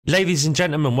Ladies and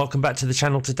gentlemen, welcome back to the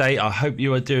channel today. I hope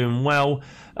you are doing well.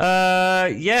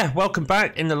 Yeah, welcome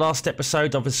back. In the last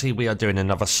episode, obviously, we are doing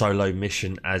another solo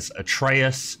mission as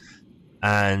Atreus.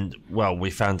 And, well, we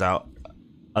found out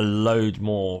a load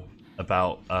more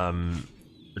about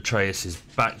Atreus's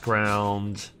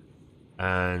background.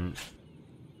 And,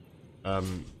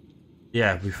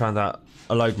 yeah, we found out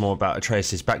a load more about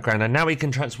Atreus's background. And now he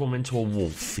can transform into a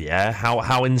wolf, yeah?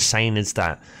 How insane is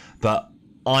that? But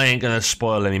I ain't gonna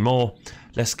spoil any more.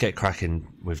 Let's get cracking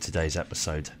with today's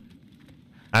episode.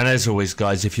 And as always,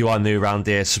 guys, if you are new around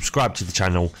here, subscribe to the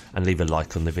channel and leave a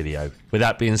like on the video. With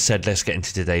that being said, let's get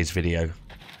into today's video.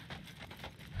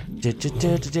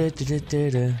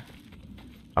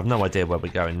 I've no idea where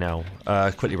we're going now.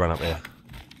 Quickly run up here.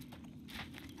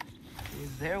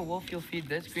 Is there a wolf you'll feed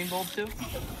this green bulb to?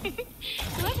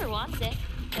 Whoever wants it,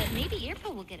 but maybe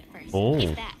Earpo will get it first. Oh. He's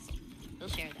fast. He'll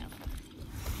share though.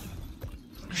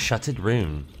 Shattered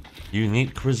rune.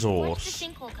 Unique resource. Watch the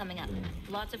sinkhole coming up.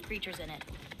 Lots of creatures in it.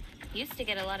 Used to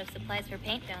get a lot of supplies for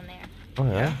paint down there. Oh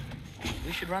yeah?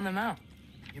 We should run them out.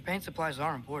 Your paint supplies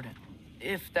are important.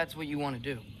 If that's what you want to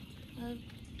do.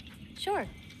 Sure.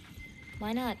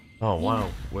 Why not? Oh wow.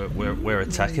 We're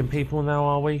attacking people now,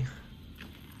 are we?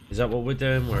 Is that what we're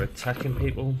doing? We're attacking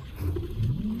people?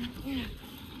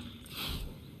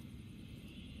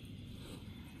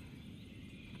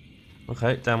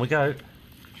 Okay, down we go.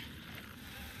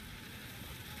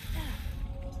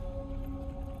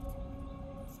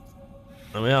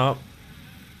 There we are.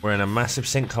 We're in a massive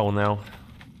sinkhole now.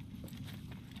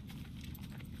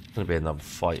 There's gonna be another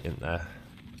fight in there.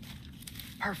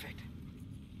 Perfect.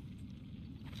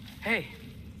 Hey.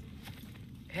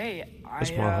 Hey,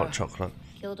 Where's my hot chocolate?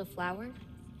 Killed a flower?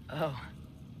 Oh,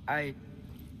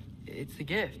 it's a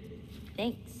gift.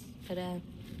 Thanks, but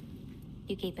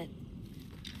you keep it.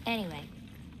 Anyway,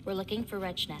 we're looking for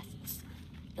wretch nests.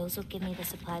 Those will give me the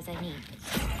supplies I need.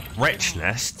 Wretch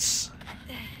nests?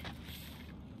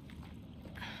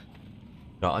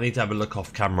 No, I need to have a look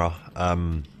off camera.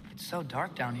 It's so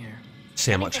dark down here.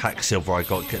 See how much hack silver I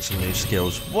got, get some new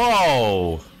skills.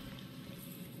 Whoa!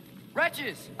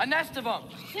 Wretches! A nest of them!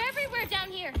 They're everywhere down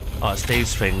here. Oh, it's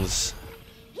these things.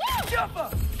 Jump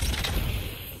up!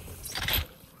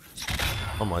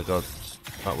 Oh my god.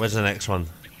 Right, where's the next one?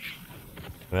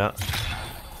 Yeah.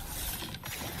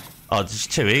 Oh, it's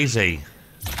too easy.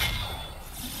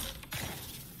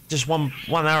 Just one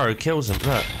arrow kills him.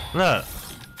 Look, look.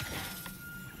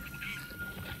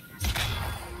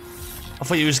 I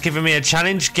thought you was giving me a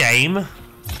challenge game. A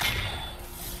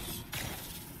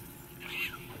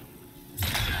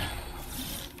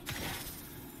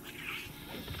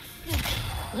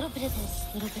little bit of this,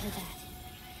 a little bit of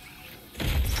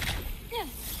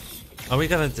that. Are we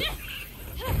gonna do...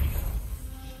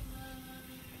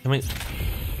 Can we...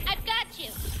 I've got you.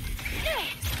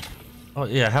 Oh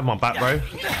yeah, have my back, bro.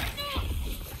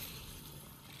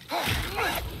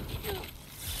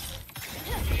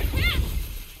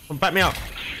 Come back me up.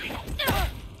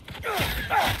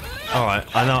 Alright,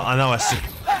 I know I see.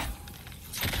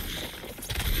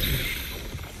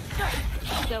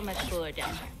 So much cooler down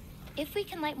here. If we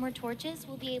can light more torches,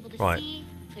 we'll be able to Right. see,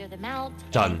 clear them out,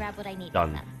 Done. and grab what I need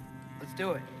Done. from them. Let's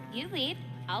do it. You lead,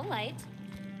 I'll light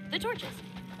the torches.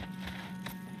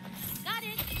 Got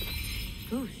it.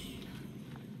 Whoosh.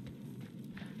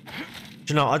 Do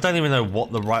you know, I don't even know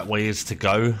what the right way is to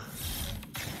go.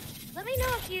 Let me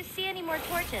know if you see any more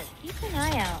torches. Keep an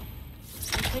eye out.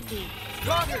 There could be.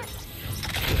 Stronger!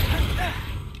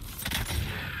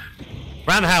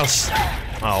 Roundhouse!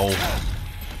 Oh.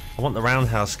 I want the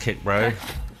roundhouse kick, bro.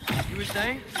 You were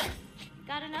saying?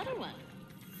 Got another one.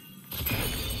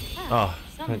 Oh,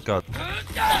 thank God.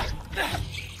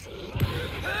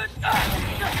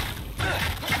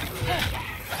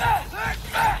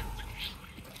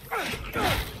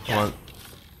 Come on.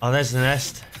 Oh, there's the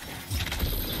nest.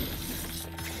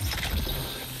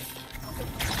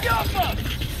 Jump up!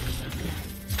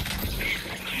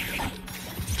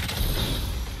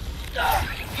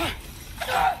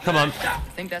 Come on. I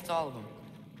think that's all of them.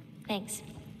 Thanks.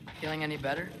 Feeling any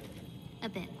better? A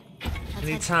bit. Let's head-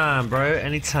 Anytime, bro.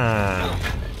 Anytime.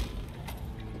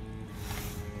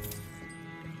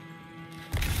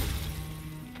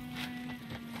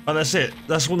 Oh, that's it.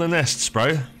 That's all the nests,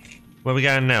 bro. Where we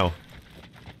going now?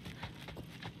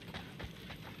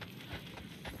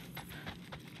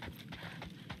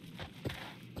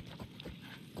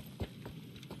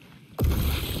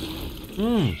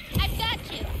 I've got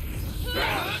you.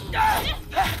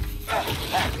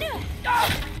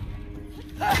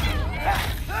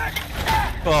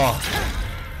 Oh.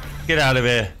 Get out of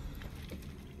here.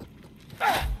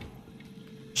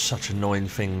 Such annoying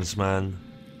things, man.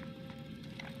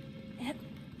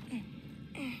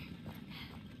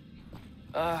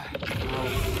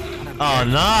 Oh,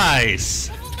 nice!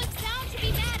 Someone was bound to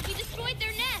be mad. We destroyed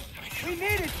their nest. We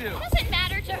needed to. Doesn't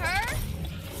matter to her.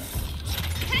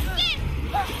 Preston!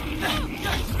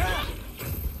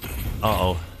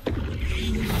 Uh-oh.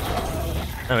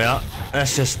 There we are.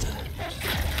 Let's just...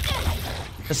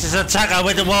 This is attacker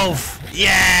with the wolf!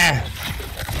 Yeah!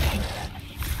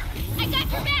 I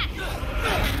got your back.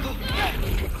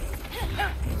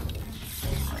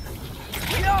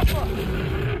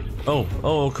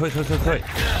 Oh, quick.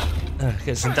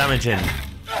 Get some damage in.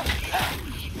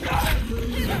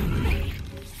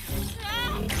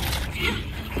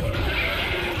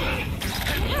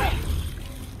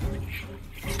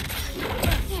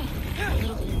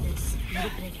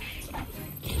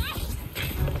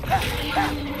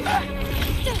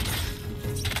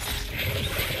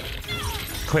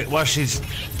 Quick, while she's...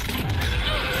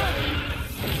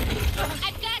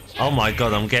 Oh my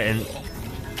god, I'm getting...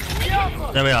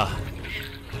 There we are.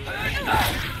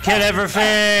 Kill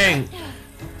everything!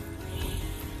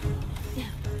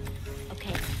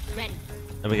 Okay, ready.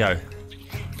 There we go.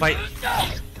 Wait.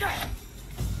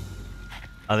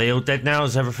 Are they all dead now?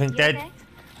 Is everything dead? Okay?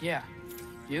 Yeah.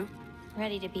 You?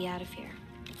 Ready to be out of here.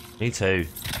 Me too.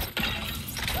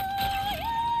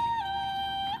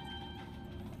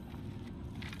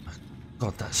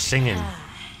 God, that's singing.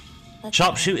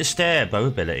 Sharpshooter stare, bow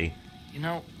ability. You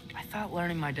know, I thought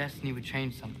learning my destiny would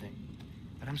change something,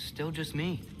 but I'm still just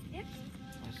me. Yep.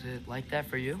 Was it like that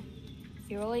for you?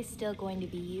 You're always still going to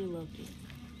be you, Loki.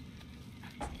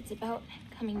 It's about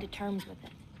coming to terms with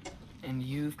it. And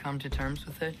you've come to terms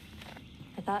with it?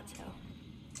 I thought so.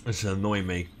 This is annoying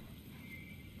me.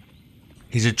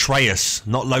 He's Atreus,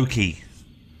 not Loki.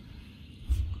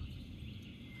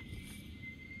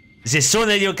 Is it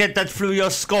sooner you get that through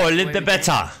your skull, a little bit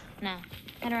better? No,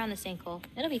 head around the sinkhole.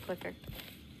 It'll be quicker.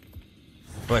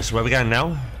 Right, so where are we going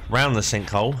now? Round the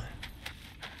sinkhole.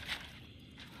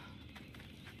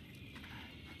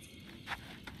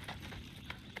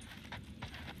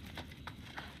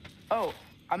 Oh,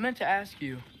 I meant to ask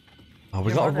you. Oh,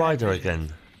 we Your got a mother had rider visions.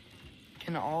 again.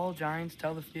 Can all giants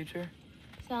tell the future?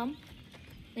 Some.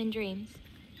 In dreams.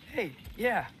 Hey,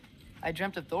 yeah. I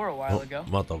dreamt of Thor a while Oh, ago.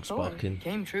 my dog's Thor. barking.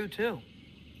 Came true, too.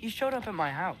 He showed up at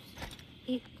my house.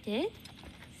 It did?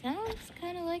 Sounds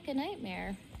kind of like a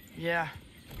nightmare. Yeah,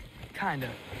 kinda.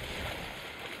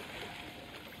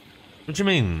 What do you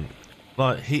mean?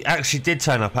 Like, he actually did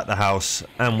turn up at the house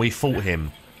and we fought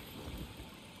him.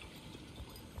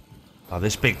 Oh,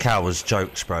 this big cow was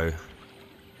jokes, bro.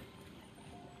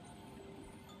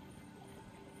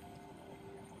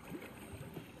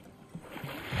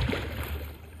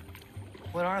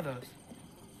 What are those?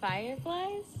 Fireflies?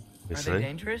 Are Obviously. they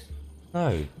dangerous?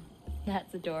 No.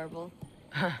 That's adorable.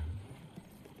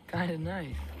 Kinda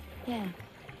nice. Yeah.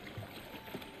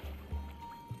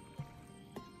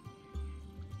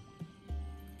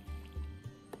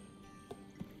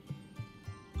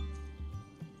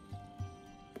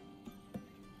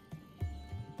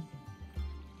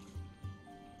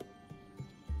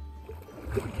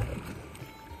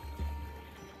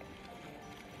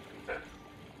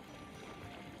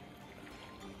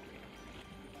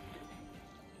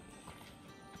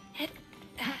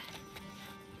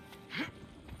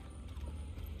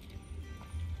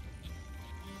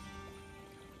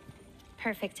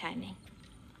 Perfect timing.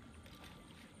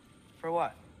 For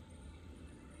what?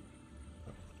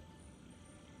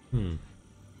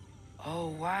 Oh,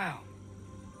 wow.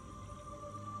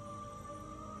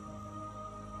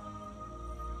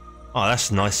 Oh,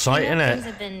 that's a nice sight, You know, isn't things it?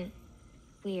 have been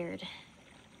weird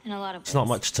in a lot of ways. It's not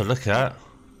much to look at.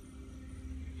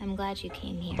 I'm glad you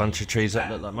came here. A bunch of trees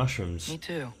that look like mushrooms. Me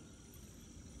too.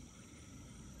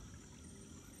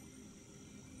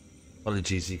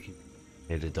 Apologies, you can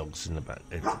hear the dogs in the back.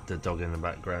 The dog in the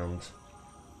background.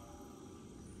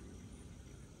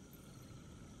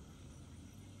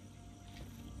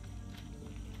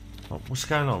 Oh, what's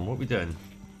going on? What are we doing?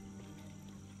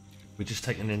 We just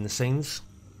taking in the scenes?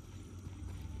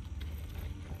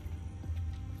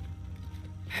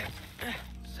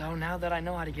 So now that I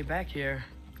know how to get back here,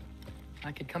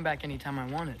 I could come back anytime I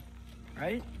wanted,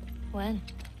 right? When?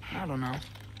 I don't know.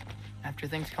 After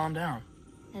things calm down.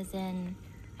 As in,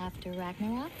 after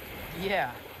Ragnarok?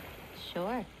 Yeah.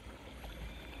 Sure.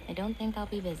 I don't think I'll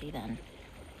be busy then.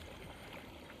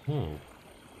 Come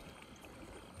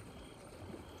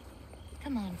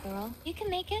on, girl. You can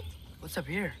make it. What's up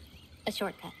here? A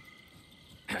shortcut.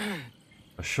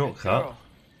 A shortcut? Girl,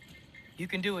 you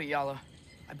can do it, Yala.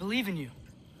 I believe in you.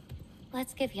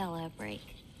 Let's give Yala a break.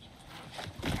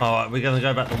 Alright, we're gonna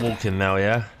go back to walking now,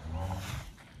 yeah?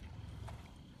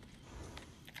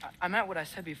 I meant what I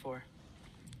said before.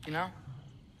 You know?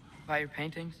 Buy your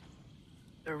paintings?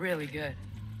 They're really good.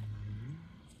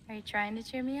 Are you trying to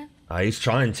cheer me up? He's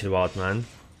trying too hard, man.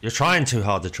 You're trying too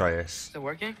hard, Atreus. Still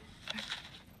working?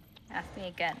 Ask me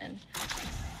again and...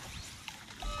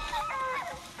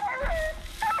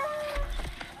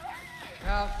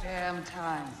 About damn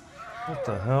time. What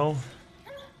the hell?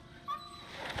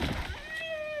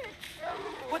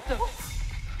 What the?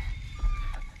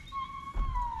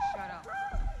 Shut up.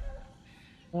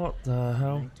 What the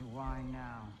hell? Need to whine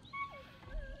now.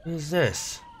 Who's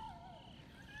this?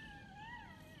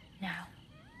 Now.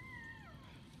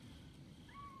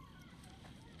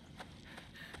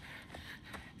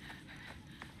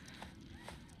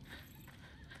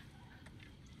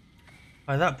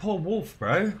 Oh, that poor wolf,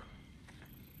 bro.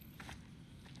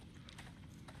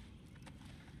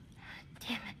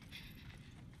 Damn it.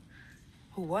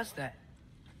 Who was that?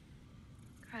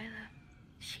 Kryla.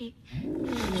 She...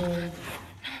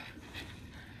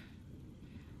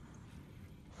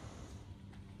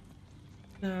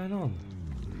 What's going on?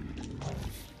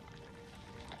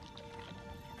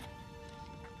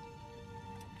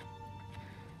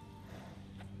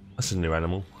 That's a new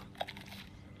animal.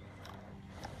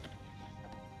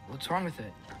 What's wrong with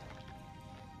it?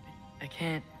 I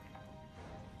can't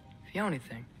feel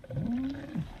anything.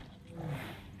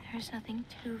 There's nothing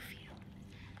to feel.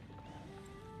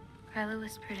 Kryla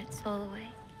whispered its soul away.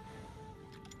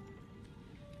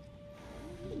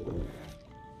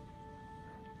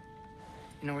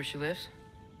 You know where she lives?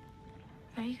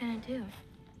 What are you gonna do?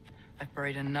 I've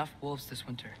buried enough wolves this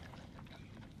winter.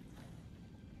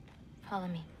 Follow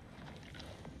me.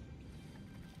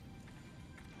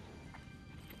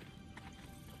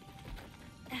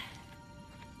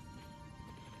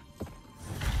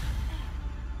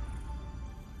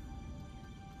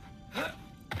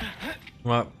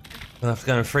 Right, I have to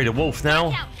go and free the wolf now.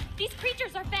 Watch out! These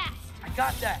creatures are fast! I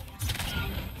got that!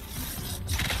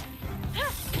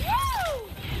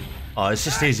 Oh, it's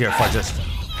just easier if I just...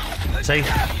 See?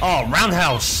 Oh,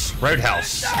 roundhouse!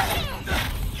 Roadhouse!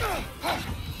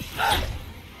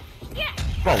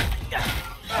 Whoa!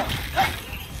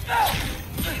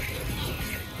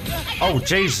 Oh,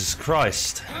 Jesus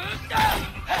Christ!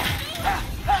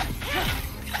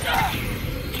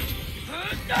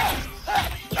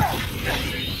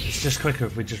 It's just quicker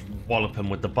if we just wallop him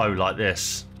with the bow like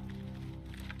this.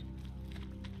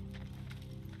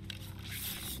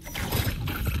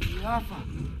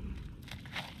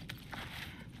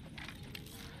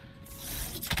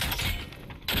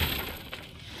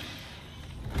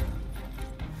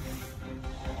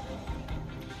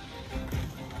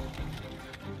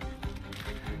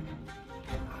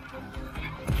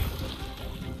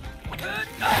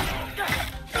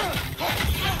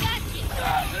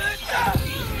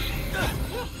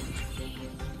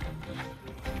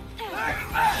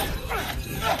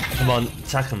 Come on,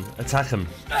 attack him, attack him.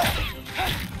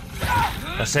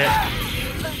 That's it.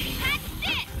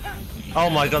 Oh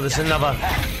my god, there's another.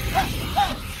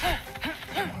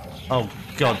 Oh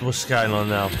god, what's going on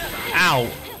now? Ow!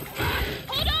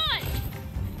 Hold on!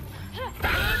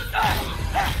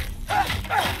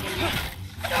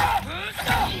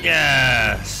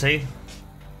 Yeah, see?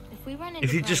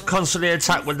 If you just Kryla, constantly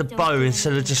attack with the bow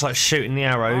instead of just like shooting the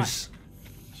arrows,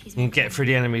 you can get through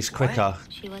the enemies quicker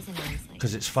She wasn't honest like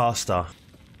because it's faster.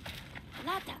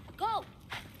 Lata, go!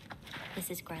 This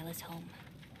is Gryla's home.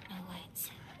 No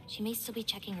lights. She may still be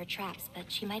checking her traps,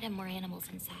 but she might have more animals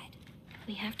inside.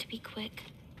 We have to be quick.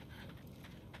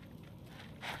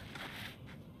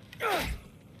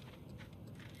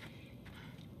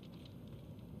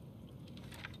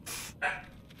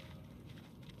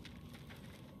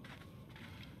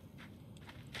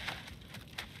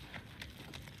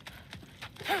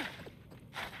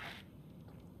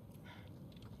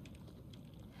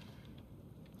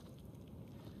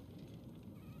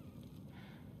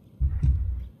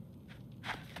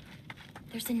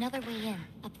 There's another way in,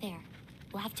 up there.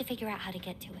 We'll have to figure out how to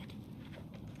get to it.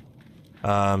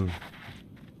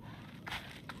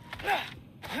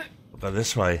 We'll go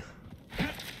this way.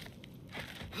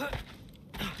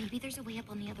 Maybe there's a way up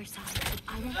on the other side, but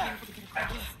I won't be able to get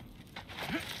across.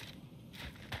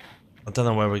 I don't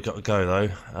know where we got to go though.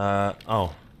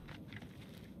 Oh.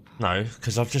 No,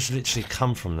 because I've just literally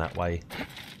come from that way.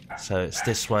 So it's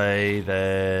this way,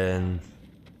 then...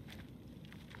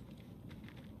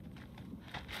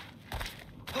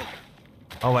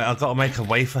 Oh wait, I've got to make a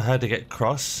way for her to get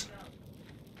across.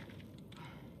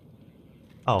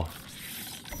 Oh.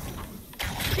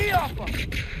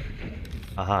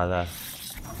 Aha, there.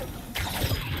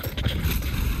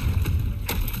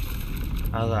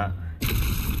 How's that?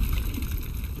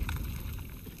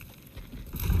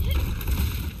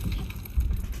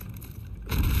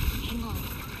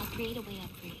 create a way up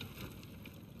for you.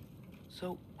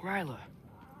 So, Gryla,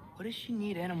 what does she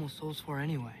need animal souls for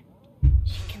anyway?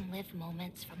 She can live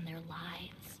moments from their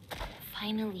lives.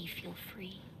 Finally feel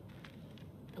free.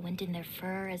 The wind in their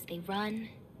fur as they run.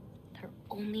 Their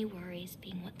only worries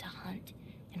being what to hunt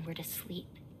and where to sleep.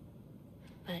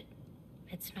 But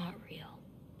it's not real.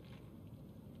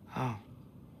 Oh.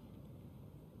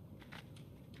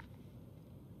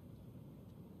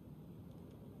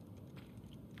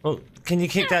 Oh, can you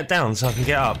kick that down so I can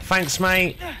get up? Thanks,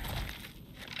 mate.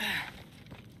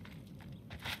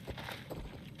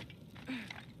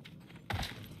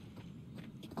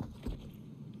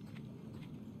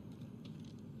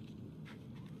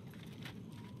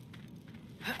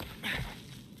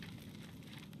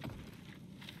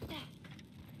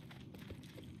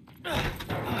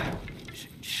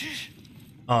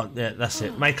 Oh, yeah, that's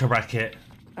it. Make a racket.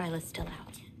 Ryla's still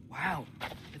out. Wow,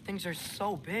 the things are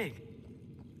so big.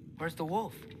 Where's the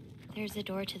wolf? There's a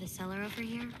door to the cellar over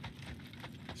here.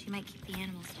 She might keep the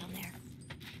animals down there.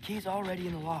 Key's already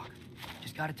in the lock.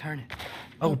 Just gotta turn it.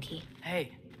 Oh. Okay.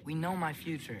 Hey, we know my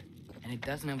future, and it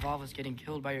doesn't involve us getting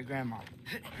killed by your grandma.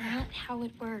 Not how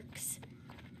it works.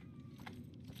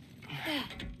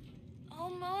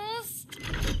 Almost.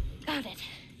 Got it.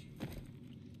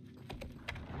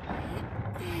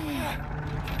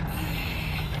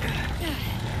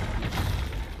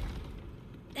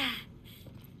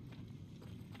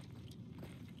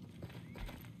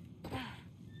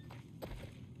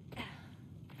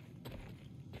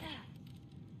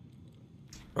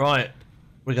 Right,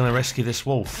 we're gonna rescue this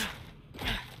wolf.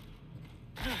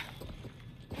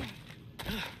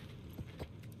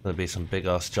 There'll be some big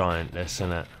ass giant this,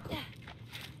 isn't it?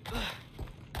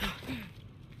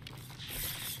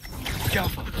 Go. I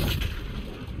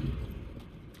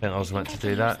think I was meant to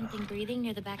do that. Something breathing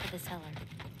near the back of the cellar.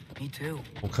 Me too.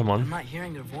 Well, come I'm on. not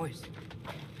hearing their voice.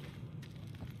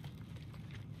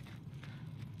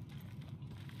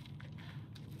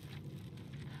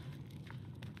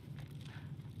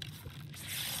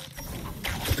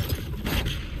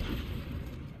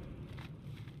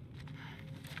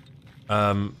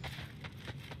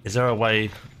 Is there a way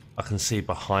I can see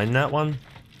behind that one?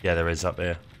 Yeah, there is up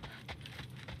here.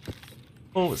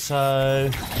 Also,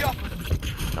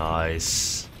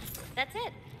 nice. That's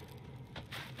it.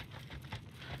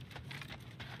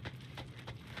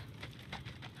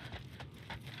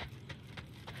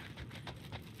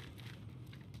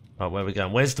 Right, where are we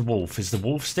going? Where's the wolf? Is the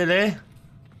wolf still here?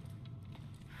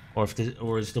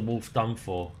 Or is the wolf done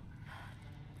for?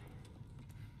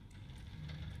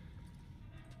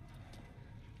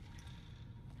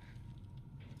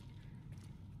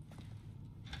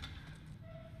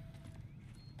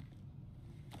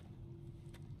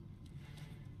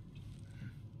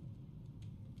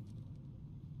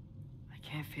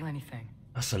 I can't feel anything.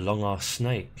 That's a long ass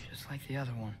snake. Just like the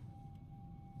other one.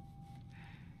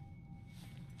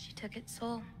 She took its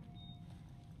soul.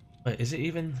 Wait, is it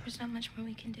even? There's not much more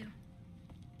we can do.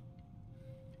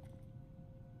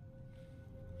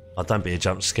 Oh, don't be a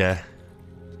jump scare.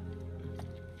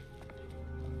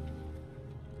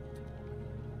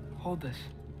 Hold this.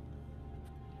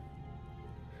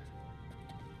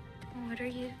 What are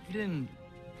you? You didn't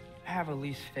have a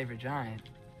least favorite giant,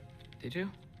 did you?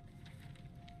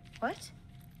 What?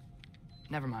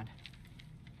 Never mind.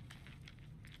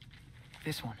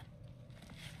 This one.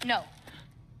 No.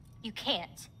 You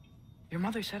can't. Your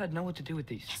mother said I'd know what to do with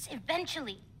these. Yes,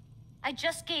 eventually. I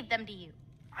just gave them to you.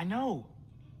 I know.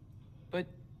 But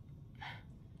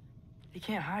they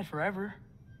can't hide forever.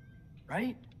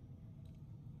 Right?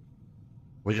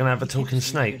 We're gonna have a You can't talking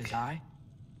just leave it snake. to die.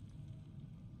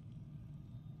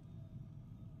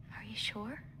 Are you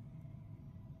sure?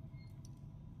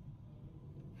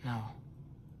 No.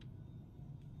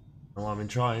 Oh, I've been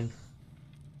trying.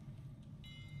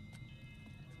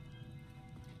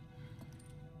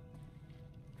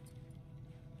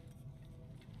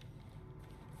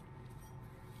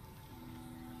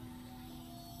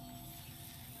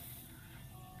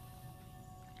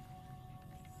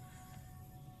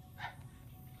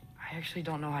 I actually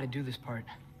don't know how to do this part.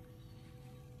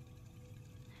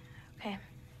 Okay.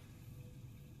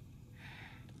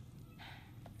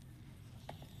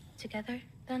 Together,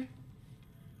 then?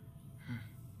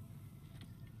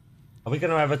 Are we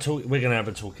gonna have a talk? We're gonna have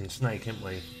a talking snake, aren't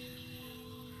we?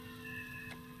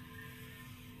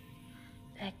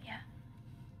 Heck yeah.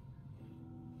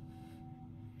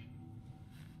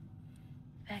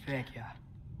 Heck yeah. Heck yeah.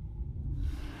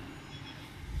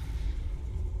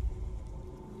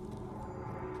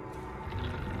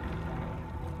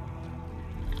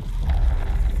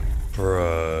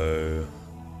 Bro.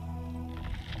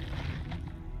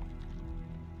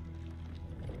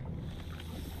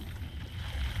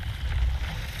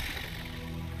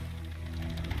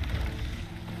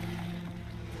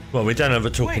 Well, we don't have a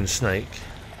talking snake.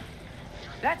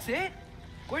 That's it?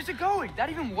 Where's it going? That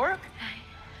even work?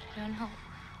 I don't know.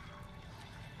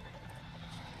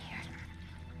 Here.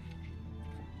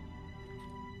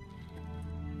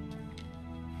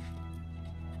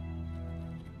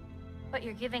 But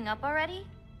you're giving up already?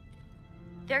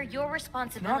 They're your It's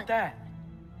responsibility. not that.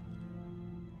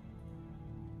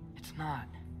 It's not.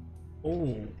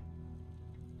 Oh.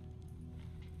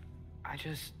 I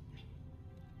just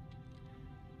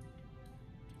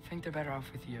think they're better off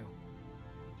with you.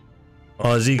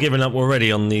 Oh, has he given up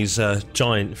already on these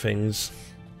giant things?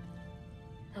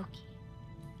 Loki.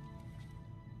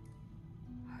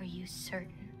 Are you certain?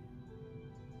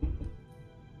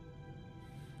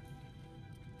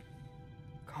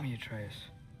 Call me Atreus.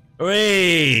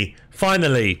 Hey!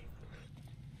 Finally!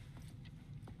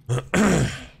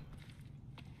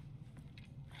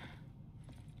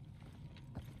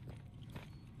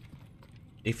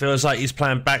 He feels like his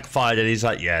plan backfired and he's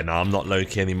like, yeah, no, I'm not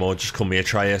Loki anymore, just call me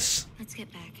Atreus. Let's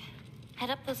get back.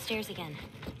 Head up those stairs again.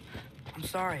 I'm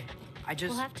sorry. I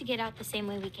just... We'll have to get out the same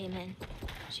way we came in.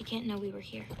 She can't know we were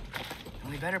here.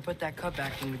 And we better put that cut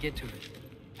back when we get to it.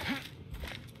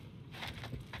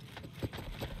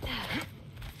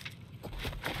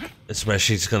 That's where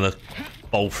she's gonna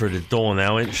bolt through the door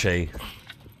now, isn't she?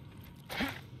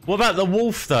 What about the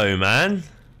wolf though, man?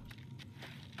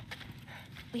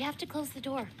 We have to close the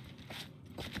door.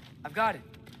 I've got it.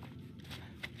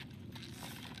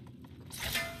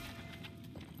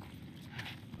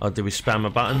 Oh, did we spam a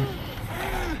button?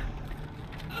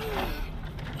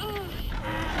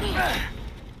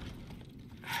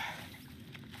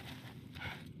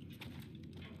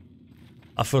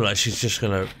 I feel like she's just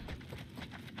gonna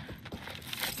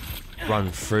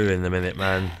run through in a minute,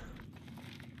 man.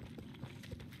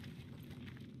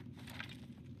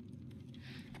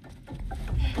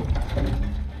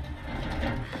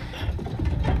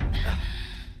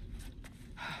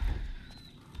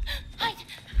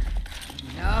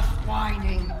 Enough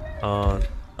whining. Oh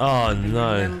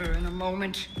no. Remember in a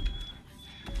moment.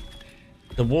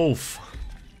 The wolf.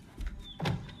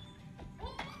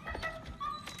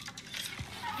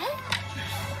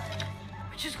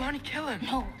 We're just going to kill him.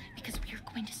 No, because we are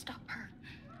going to stop her.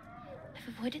 I've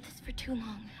avoided this for too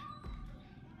long.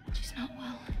 She's not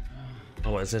well.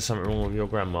 Oh, is there something wrong with your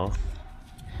grandma?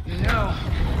 No.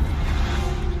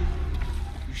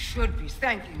 You should be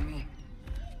thanking me.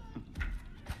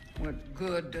 What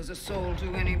good does a soul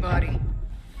do anybody?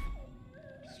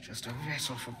 It's just a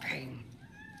vessel for pain.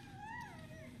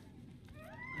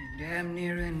 I damn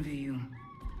near envy you.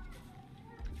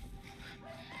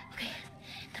 Okay,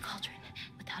 the cauldron.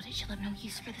 Without it, she'll have no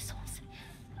use for the souls.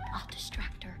 I'll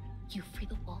distract her. You free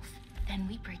the wolf. Then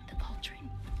we break the cauldron.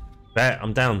 Bet,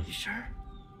 I'm down. You sure?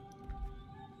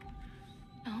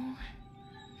 No.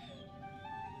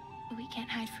 But we can't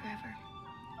hide forever.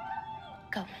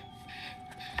 Go.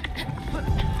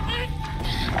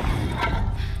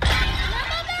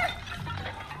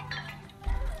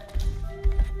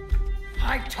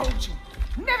 I told you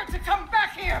never to come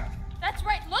back here! That's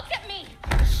right, look at me!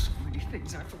 So many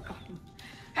things I've forgotten.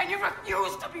 And you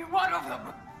refuse to be one of them!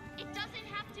 It doesn't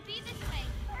have to be this way.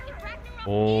 If Ragnarok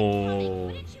Oh,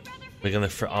 wouldn't you rather we're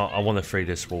gonna. I want to free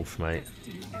this wolf, mate.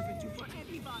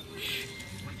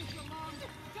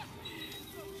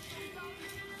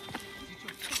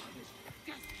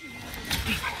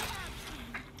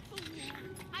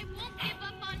 I won't give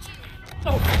up on you.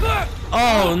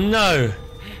 Oh no!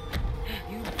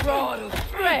 You brought a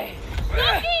prey!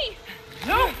 Loki!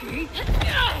 Loki!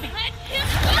 Let him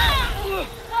go!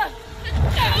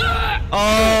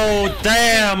 Oh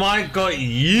damn! I got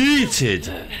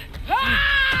yeeted.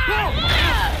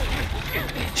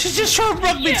 She's just trying to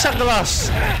rugby tackle us.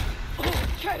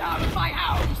 Get out of my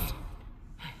house!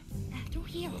 Through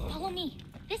here, follow me.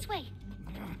 This way.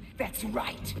 That's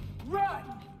right. Run!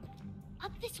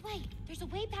 Up this way. There's a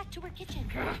way back to our kitchen.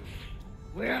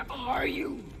 Where are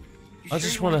you? You I sure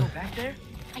just you wanna wanna- go back there?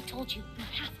 I told you, we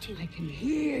have to. I can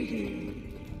hear you.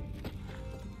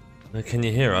 Can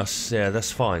you hear us? Yeah,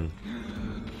 that's fine.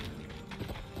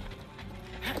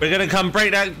 We're gonna come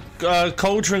break that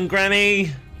cauldron,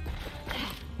 Granny.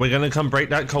 We're gonna come break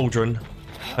that cauldron.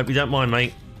 Hope you don't mind,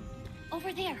 mate.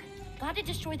 Over there. Gotta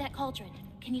destroy that cauldron.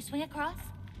 Can you swing across?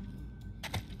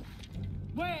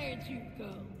 Where'd you go?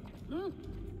 Hmm?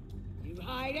 You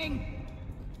hiding?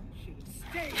 Should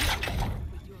have stayed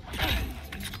with your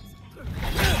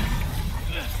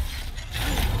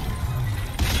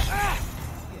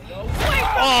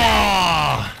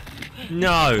Oh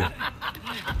no!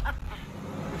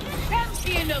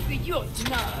 champion of the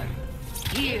Jotnar.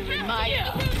 Here in my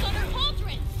Who's on our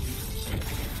cauldron?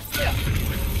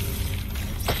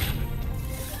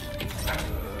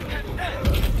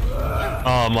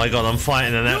 Oh my god, I'm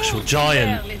fighting an actual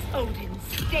giant. Well is Odin's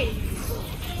stave.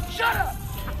 Shut up!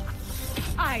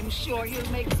 I'm sure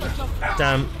you'll make such a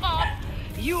Damn. pop.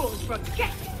 You'll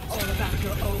forget all about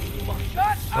your own one.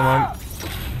 Come on.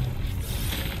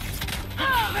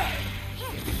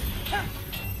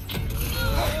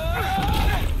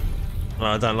 Oh,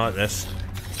 I don't like this.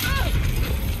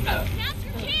 Now's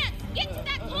your chance! Get to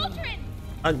that cauldron!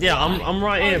 Yeah, I'm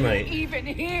right here, mate. Even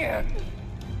here.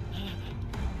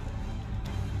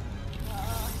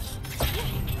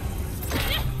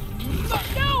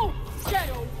 No! Get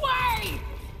away!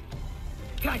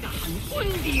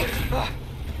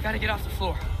 Gotta get off the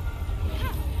floor.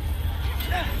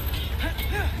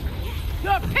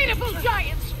 You're pitiful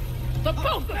giants! The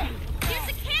both of you! There's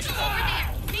a candle over there!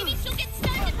 Maybe she'll get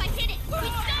stunned if I hit it! We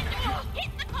stunned her!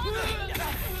 Hit the cauldron!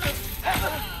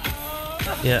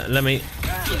 Yeah, let me.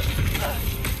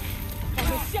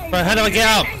 Bro, how do I get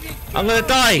up? I'm gonna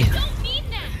die. Don't mean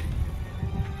that!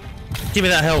 Give me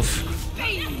that health.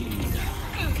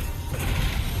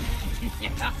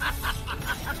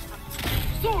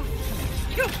 Soon!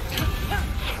 You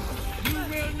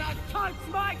will not touch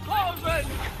my cauldron!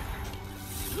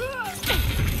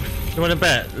 You want to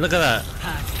bet? Look at that.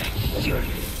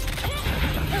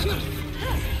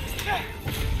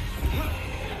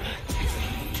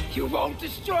 You won't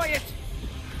destroy it!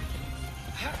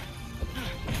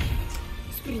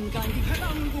 Springandi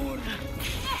Baldur!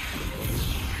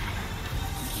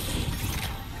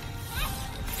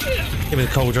 Give me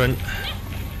the cauldron.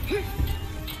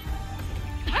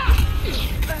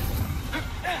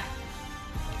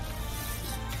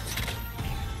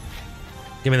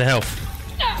 Give me the health.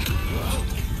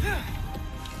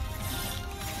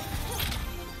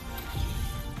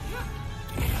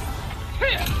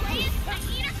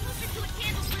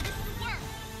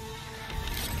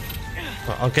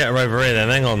 I'll get her over here then,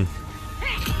 hang on.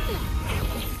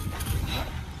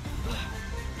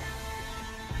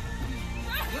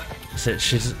 That's it,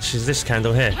 she's this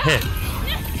candle here. Here.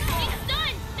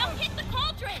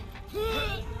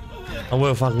 I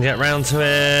will if I can get round to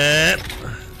it.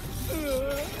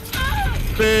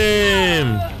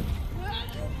 Boom!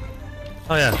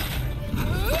 Oh yeah.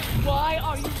 Why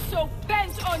are you so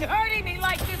bent on hurting me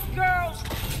like this, girl?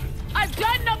 I've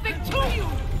done nothing to you!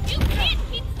 You can't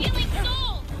keep stealing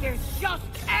souls! They're just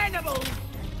animals!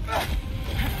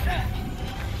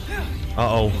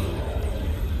 Uh-oh.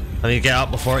 I need to get up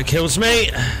before it kills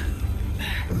me.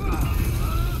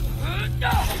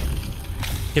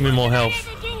 Give me more health.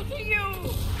 What did I ever do to you?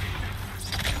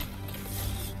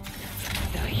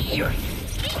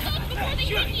 Use those before they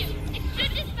hit you! It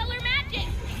should dispel her magic!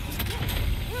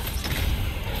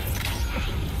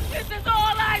 This is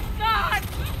all I've got!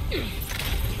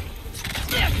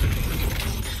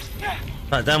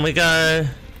 Right, down we go.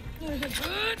 No!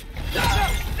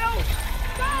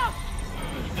 Stop!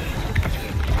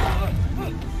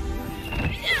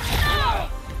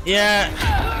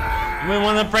 Yeah. We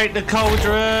want to break the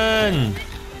cauldron.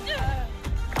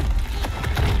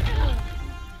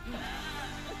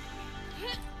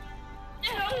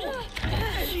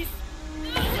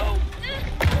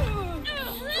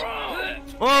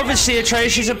 Well, obviously,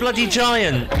 Atreus is a bloody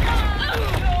giant.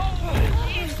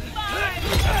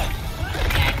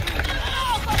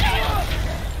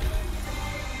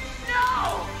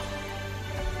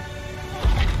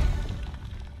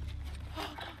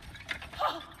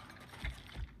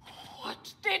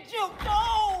 What did you do?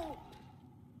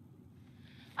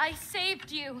 I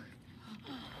saved you.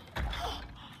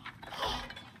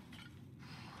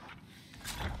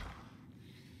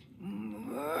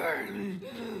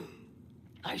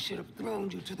 I should have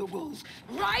thrown you to the wolves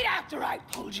right after I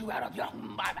pulled you out of your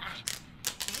mother.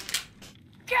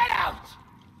 Get out!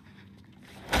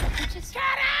 Just Get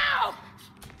out!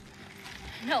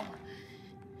 no.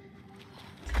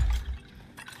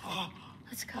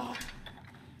 Let's go.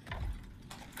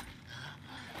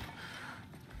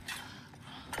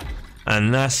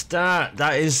 And that's that.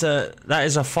 That is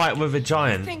a fight with a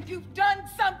giant. Think you've done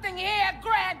something here,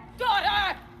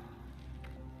 granddaughter?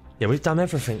 Yeah, we've done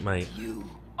everything, mate. You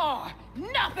are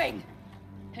nothing,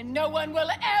 and no one will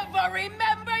ever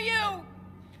remember you.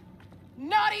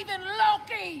 Not even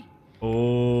Loki.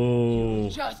 Oh.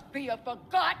 Just be a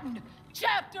forgotten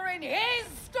chapter in his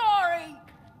story.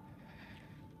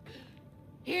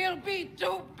 He'll be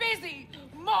too busy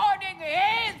mourning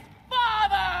his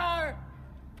father.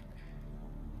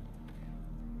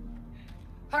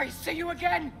 I see you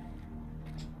again.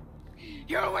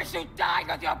 You wish you died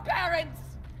with your parents.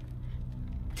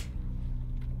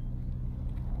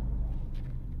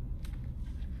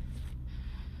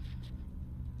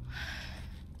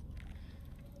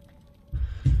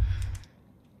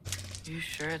 You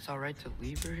sure it's all right to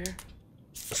leave her here?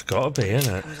 It's gotta be,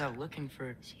 isn't it? Comes out looking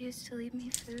for... She used to leave me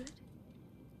food.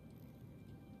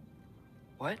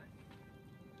 What?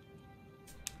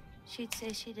 She'd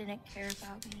say she didn't care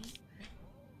about me,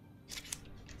 but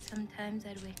sometimes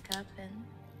I'd wake up and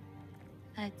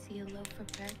I'd see a loaf of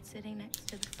bread sitting next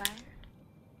to the fire.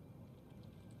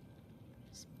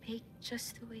 Just baked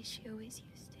just the way she always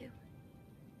used to.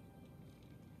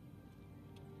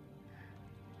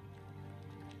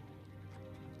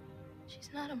 She's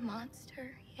not a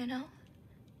monster, you know?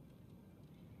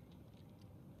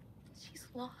 She's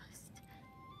lost.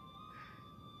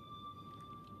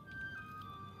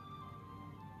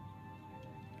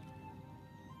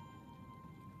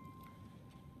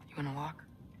 You wanna walk?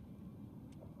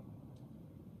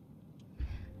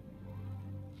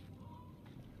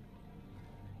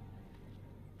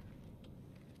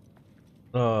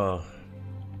 Oh.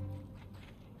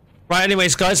 Right,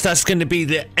 anyways, guys, that's going to be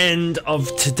the end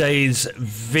of today's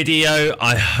video.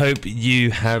 I hope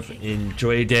you have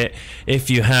enjoyed it. If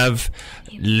you have,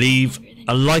 leave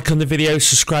a like on the video,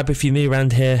 subscribe if you're new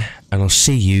around here, and I'll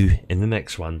see you in the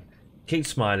next one. Keep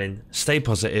smiling, stay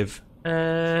positive,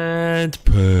 and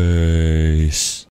peace.